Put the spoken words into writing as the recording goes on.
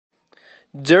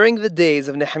During the days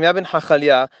of Nehemiah ben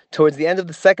Hachaliah, towards the end of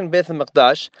the second Beit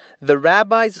HaMikdash, the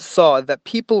rabbis saw that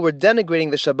people were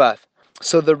denigrating the Shabbat.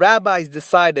 So the rabbis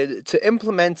decided to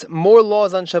implement more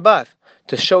laws on Shabbat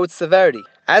to show its severity.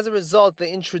 As a result,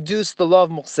 they introduced the law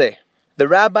of Muqseh. The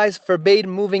rabbis forbade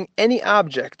moving any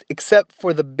object except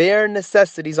for the bare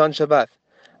necessities on Shabbat.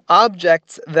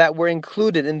 Objects that were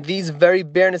included in these very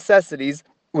bare necessities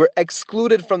were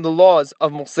excluded from the laws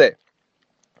of Muqseh.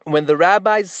 When the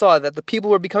rabbis saw that the people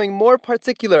were becoming more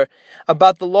particular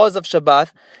about the laws of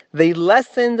Shabbat, they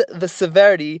lessened the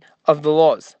severity of the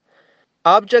laws.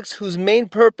 Objects whose main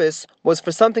purpose was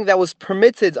for something that was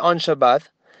permitted on Shabbat,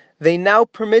 they now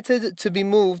permitted to be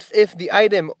moved if the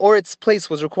item or its place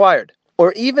was required,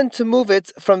 or even to move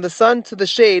it from the sun to the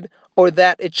shade, or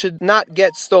that it should not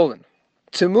get stolen.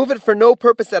 To move it for no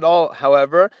purpose at all,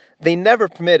 however, they never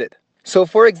permitted. So,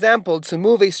 for example, to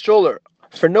move a stroller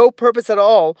for no purpose at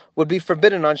all would be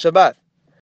forbidden on Shabbat.